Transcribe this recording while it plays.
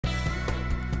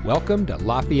Welcome to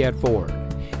Lafayette Ford,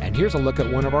 and here's a look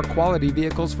at one of our quality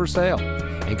vehicles for sale,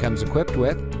 and comes equipped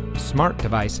with smart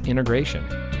device integration,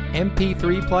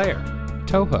 MP3 player,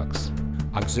 tow hooks,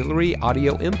 auxiliary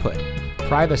audio input,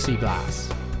 privacy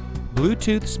glass,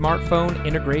 Bluetooth smartphone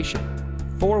integration,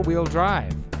 four-wheel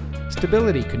drive,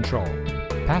 stability control,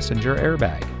 passenger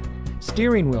airbag,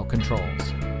 steering wheel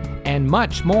controls, and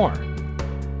much more.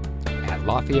 At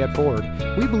Lafayette Ford,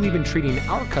 we believe in treating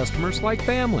our customers like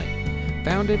family.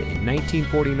 Founded in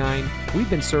 1949, we've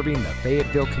been serving the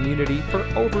Fayetteville community for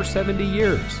over 70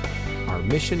 years. Our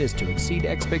mission is to exceed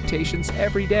expectations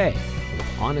every day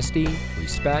with honesty,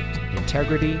 respect,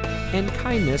 integrity, and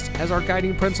kindness as our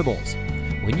guiding principles.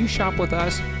 When you shop with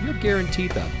us, you're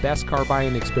guaranteed the best car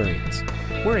buying experience.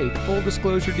 We're a full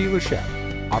disclosure dealership,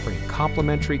 offering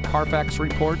complimentary Carfax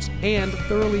reports and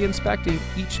thoroughly inspecting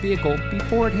each vehicle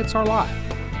before it hits our lot.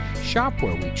 Shop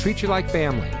where we treat you like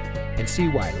family and see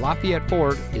why Lafayette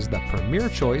Ford is the premier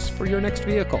choice for your next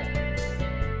vehicle.